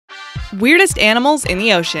Weirdest animals in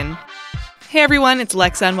the ocean. Hey everyone, it's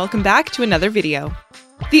Alexa and welcome back to another video.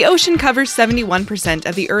 The ocean covers 71%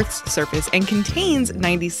 of the Earth's surface and contains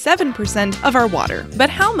 97% of our water. But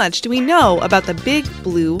how much do we know about the big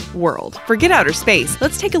blue world? Forget outer space,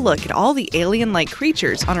 let's take a look at all the alien-like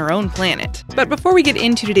creatures on our own planet. But before we get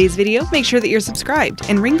into today's video, make sure that you're subscribed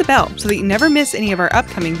and ring the bell so that you never miss any of our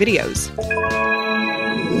upcoming videos.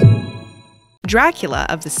 Dracula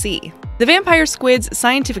of the sea. The vampire squid's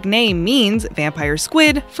scientific name means vampire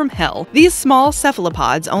squid from hell. These small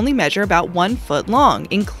cephalopods only measure about 1 foot long,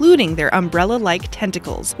 including their umbrella-like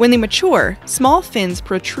tentacles. When they mature, small fins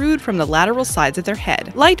protrude from the lateral sides of their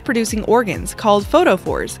head. Light-producing organs, called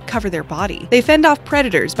photophores, cover their body. They fend off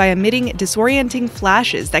predators by emitting disorienting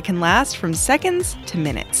flashes that can last from seconds to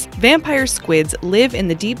minutes. Vampire squids live in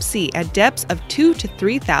the deep sea at depths of 2,000 to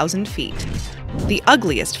 3,000 feet. The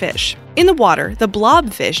ugliest fish. In the water, the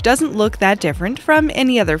blobfish doesn't look that different from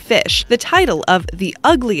any other fish. The title of the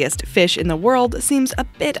ugliest fish in the world seems a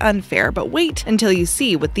bit unfair, but wait until you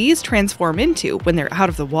see what these transform into when they're out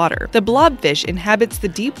of the water. The blobfish inhabits the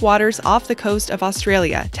deep waters off the coast of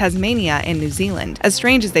Australia, Tasmania, and New Zealand. As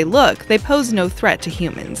strange as they look, they pose no threat to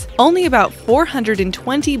humans. Only about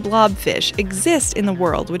 420 blobfish exist in the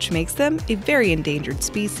world, which makes them a very endangered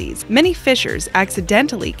species. Many fishers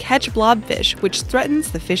accidentally catch blobfish, which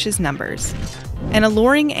threatens the fish's numbers. An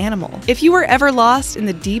alluring animal. If you were ever lost in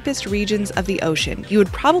the deepest regions of the ocean, you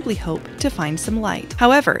would probably hope to find some light.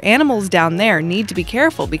 However, animals down there need to be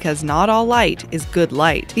careful because not all light is good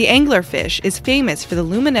light. The anglerfish is famous for the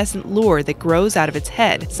luminescent lure that grows out of its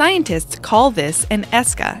head. Scientists call this an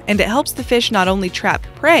esca, and it helps the fish not only trap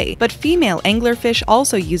prey, but female anglerfish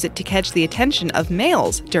also use it to catch the attention of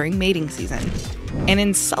males during mating season. An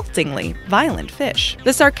insultingly violent fish.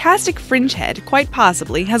 The sarcastic fringehead quite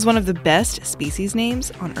possibly has one of the best species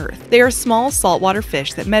names on Earth. They are small saltwater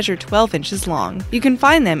fish that measure 12 inches long. You can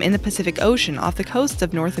find them in the Pacific Ocean off the coasts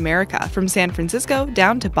of North America, from San Francisco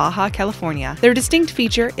down to Baja California. Their distinct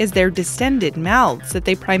feature is their distended mouths that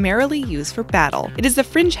they primarily use for battle. It is the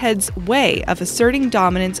fringehead's way of asserting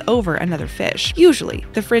dominance over another fish. Usually,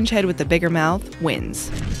 the fringehead with the bigger mouth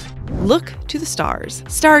wins. Look to the stars.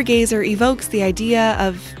 Stargazer evokes the idea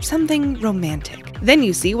of something romantic. Then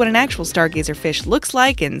you see what an actual stargazer fish looks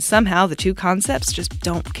like, and somehow the two concepts just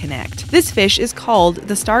don't connect. This fish is called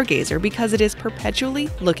the stargazer because it is perpetually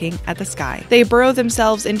looking at the sky. They burrow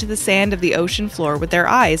themselves into the sand of the ocean floor with their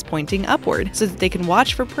eyes pointing upward so that they can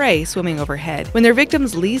watch for prey swimming overhead. When their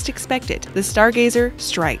victims least expect it, the stargazer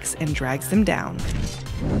strikes and drags them down.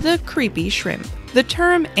 The creepy shrimp. The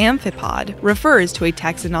term amphipod refers to a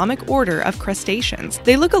taxonomic order of crustaceans.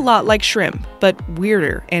 They look a lot like shrimp, but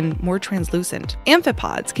weirder and more translucent.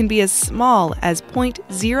 Amphipods can be as small as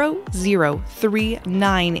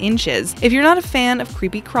 0.0039 inches. If you're not a fan of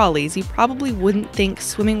creepy crawlies, you probably wouldn't think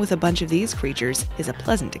swimming with a bunch of these creatures is a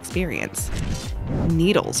pleasant experience.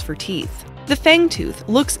 Needles for teeth. The fangtooth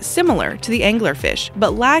looks similar to the anglerfish,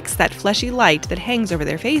 but lacks that fleshy light that hangs over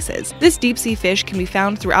their faces. This deep-sea fish can be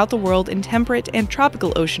found throughout the world in temperate and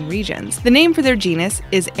tropical ocean regions. The name for their genus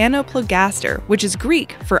is Anoplogaster, which is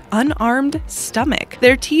Greek for unarmed stomach.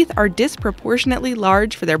 Their teeth are disproportionately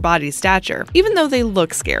large for their body stature. Even though they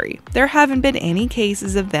look scary, there haven't been any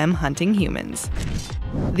cases of them hunting humans.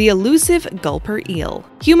 The elusive gulper eel.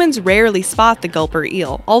 Humans rarely spot the gulper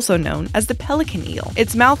eel, also known as the pelican eel.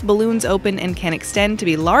 Its mouth balloons open and can extend to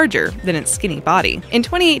be larger than its skinny body. In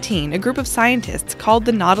 2018, a group of scientists called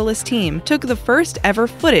the Nautilus team took the first ever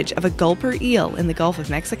footage of a gulper eel in the Gulf of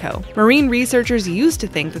Mexico. Marine researchers used to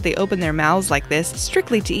think that they open their mouths like this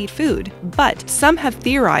strictly to eat food, but some have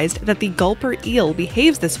theorized that the gulper eel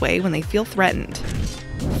behaves this way when they feel threatened.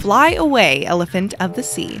 Fly away, elephant of the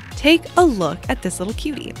sea. Take a look at this little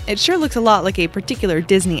cutie. It sure looks a lot like a particular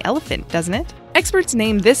Disney elephant, doesn't it? Experts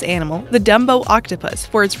name this animal the Dumbo octopus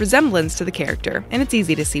for its resemblance to the character, and it's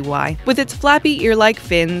easy to see why. With its flappy ear-like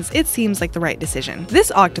fins, it seems like the right decision.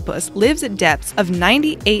 This octopus lives at depths of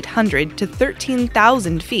 9,800 to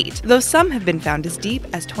 13,000 feet, though some have been found as deep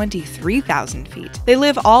as 23,000 feet. They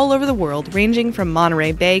live all over the world, ranging from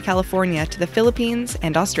Monterey Bay, California to the Philippines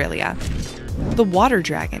and Australia. The water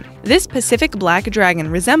dragon. This Pacific black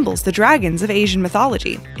dragon resembles the dragons of Asian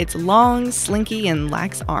mythology. It's long, slinky, and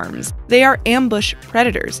lacks arms. They are ambush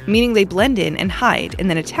predators, meaning they blend in and hide and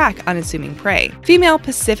then attack unassuming prey. Female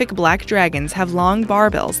Pacific black dragons have long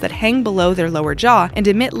barbels that hang below their lower jaw and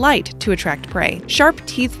emit light to attract prey. Sharp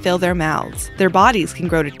teeth fill their mouths. Their bodies can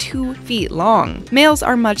grow to 2 feet long. Males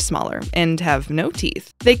are much smaller and have no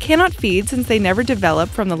teeth. They cannot feed since they never develop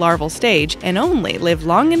from the larval stage and only live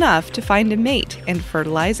long enough to find a mate and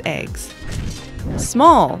fertilize eggs.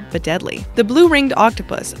 Small, but deadly. The blue-ringed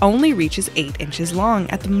octopus only reaches 8 inches long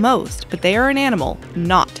at the most, but they are an animal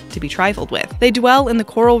not to be trifled with. They dwell in the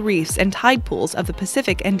coral reefs and tide pools of the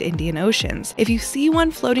Pacific and Indian Oceans. If you see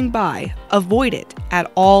one floating by, avoid it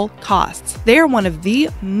at all costs. They are one of the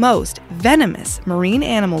most venomous marine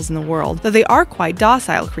animals in the world, though they are quite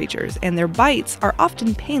docile creatures, and their bites are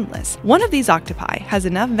often painless. One of these octopi has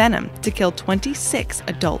enough venom to kill 26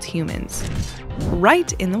 adult humans.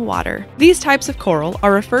 Right in the water. These types of coral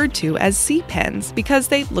are referred to as sea pens because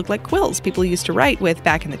they look like quills people used to write with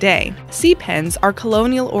back in the day. Sea pens are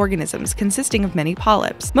colonial organisms consisting of many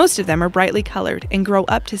polyps. Most of them are brightly colored and grow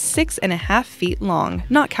up to 6.5 feet long,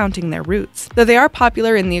 not counting their roots. Though they are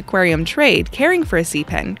popular in the aquarium trade, caring for a sea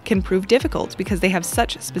pen can prove difficult because they have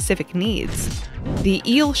such specific needs. The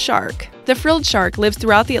eel shark. The frilled shark lives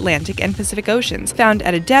throughout the Atlantic and Pacific Oceans, found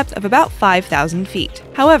at a depth of about 5,000 feet.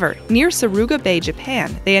 However, near Suruga Bay,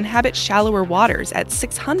 Japan, they inhabit shallower waters at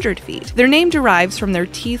 600 feet. Their name derives from their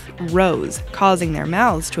teeth rows, causing their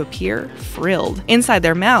mouths to appear frilled. Inside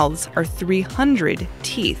their mouths are 300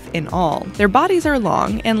 teeth in all. Their bodies are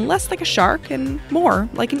long and less like a shark and more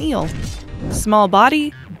like an eel. Small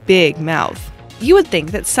body, big mouth. You would think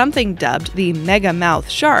that something dubbed the mega-mouth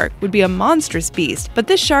shark would be a monstrous beast, but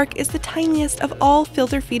this shark is the tiniest of all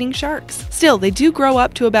filter-feeding sharks. Still, they do grow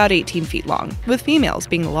up to about 18 feet long, with females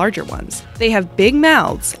being the larger ones. They have big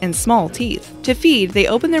mouths and small teeth. To feed, they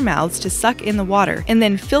open their mouths to suck in the water, and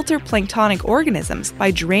then filter planktonic organisms by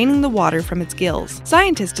draining the water from its gills.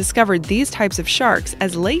 Scientists discovered these types of sharks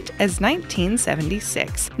as late as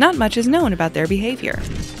 1976. Not much is known about their behavior.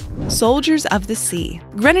 Soldiers of the sea.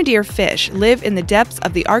 Grenadier fish live in the depths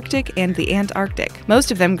of the Arctic and the Antarctic.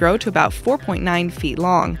 Most of them grow to about 4.9 feet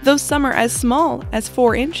long, though some are as small as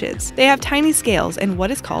 4 inches. They have tiny scales and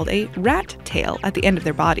what is called a rat tail at the end of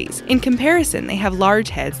their bodies. In comparison, they have large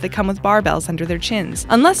heads that come with barbells under their chins.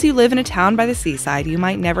 Unless you live in a town by the seaside, you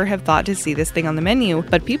might never have thought to see this thing on the menu,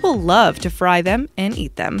 but people love to fry them and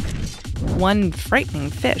eat them. One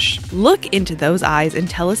frightening fish. Look into those eyes and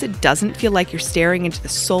tell us it doesn't feel like you're staring into the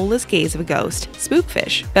soulless gaze of a ghost.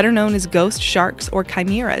 Spookfish, better known as ghost sharks or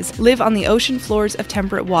chimeras, live on the ocean floors of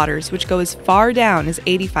temperate waters, which go as far down as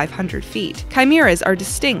 8,500 feet. Chimeras are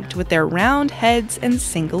distinct with their round heads and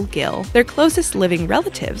single gill. Their closest living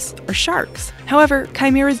relatives are sharks. However,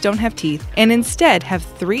 chimeras don't have teeth and instead have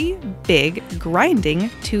 3 big,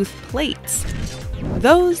 grinding tooth plates.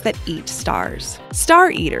 Those that eat stars.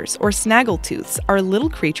 Star eaters, or snaggletooths, are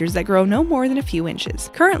little creatures that grow no more than a few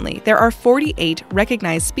inches. Currently, there are 48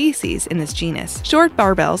 recognized species in this genus. Short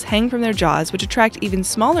barbells hang from their jaws, which attract even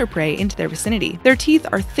smaller prey into their vicinity. Their teeth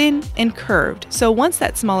are thin and curved, so once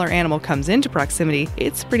that smaller animal comes into proximity,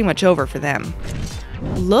 it's pretty much over for them.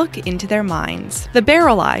 Look into their minds. The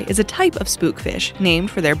barrel eye is a type of spookfish named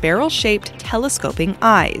for their barrel-shaped telescoping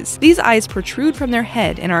eyes. These eyes protrude from their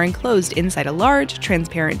head and are enclosed inside a large,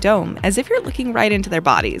 transparent dome, as if you're looking right into their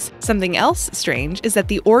bodies. Something else strange is that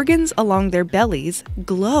the organs along their bellies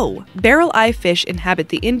glow. Barrel eye fish inhabit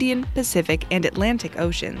the Indian, Pacific, and Atlantic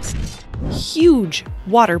Oceans. Huge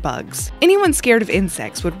water bugs. Anyone scared of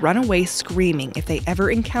insects would run away screaming if they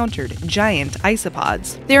ever encountered giant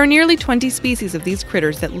isopods. There are nearly 20 species of these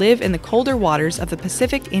critters that live in the colder waters of the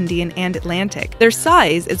Pacific, Indian, and Atlantic. Their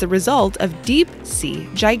size is a result of deep-sea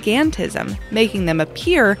gigantism, making them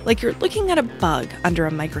appear like you're looking at a bug under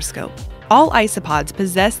a microscope. All isopods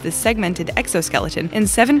possess this segmented exoskeleton and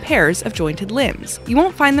 7 pairs of jointed limbs. You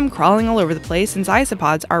won't find them crawling all over the place since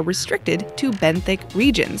isopods are restricted to benthic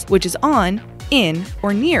regions, which is on, in,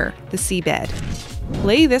 or near the seabed.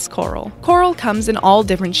 Play this coral. Coral comes in all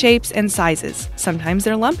different shapes and sizes. Sometimes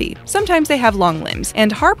they're lumpy, sometimes they have long limbs,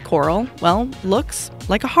 and harp coral, well, looks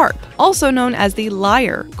like a harp. Also known as the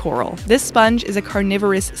lyre coral. This sponge is a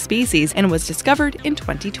carnivorous species and was discovered in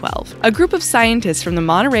 2012. A group of scientists from the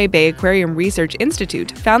Monterey Bay Aquarium Research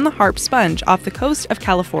Institute found the harp sponge off the coast of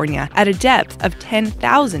California at a depth of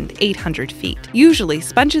 10,800 feet. Usually,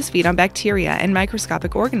 sponges feed on bacteria and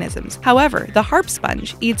microscopic organisms. However, the harp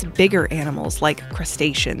sponge eats bigger animals like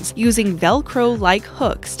crustaceans, using Velcro-like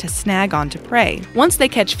hooks to snag onto prey. Once they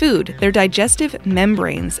catch food, their digestive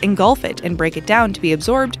membranes engulf it and break it down to be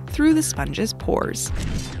absorbed through the sponge's pores.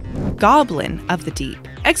 Goblin of the deep.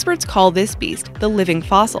 Experts call this beast the living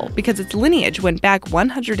fossil because its lineage went back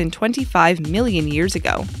 125 million years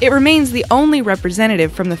ago. It remains the only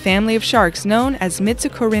representative from the family of sharks known as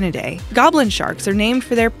Mitsucorinidae. Goblin sharks are named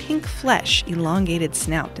for their pink flesh, elongated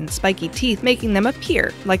snout, and spiky teeth, making them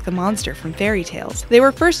appear like the monster from fairy tales. They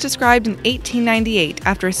were first described in 1898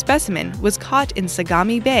 after a specimen was caught in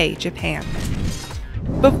Sagami Bay, Japan.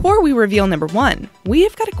 Before we reveal number 1,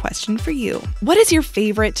 we've got a question for you. What is your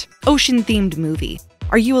favorite ocean-themed movie?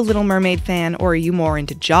 Are you a Little Mermaid fan, or are you more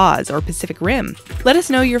into Jaws or Pacific Rim? Let us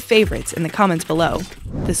know your favorites in the comments below.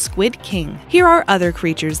 The Squid King. Here are other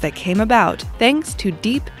creatures that came about thanks to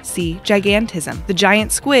deep sea gigantism, the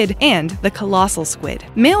giant squid and the colossal squid.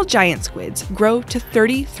 Male giant squids grow to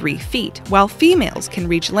 33 feet, while females can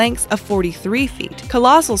reach lengths of 43 feet.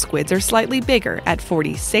 Colossal squids are slightly bigger at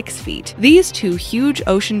 46 feet. These two huge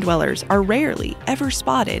ocean dwellers are rarely ever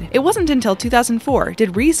spotted. It wasn't until 2004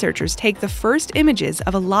 did researchers take the first images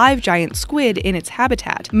of a live giant squid in its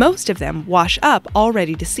habitat. Most of them wash up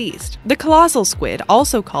already deceased. The colossal squid,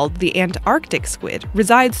 also called the Antarctic squid,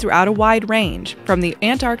 resides throughout a wide range, from the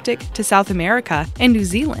Antarctic to South America and New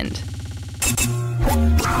Zealand.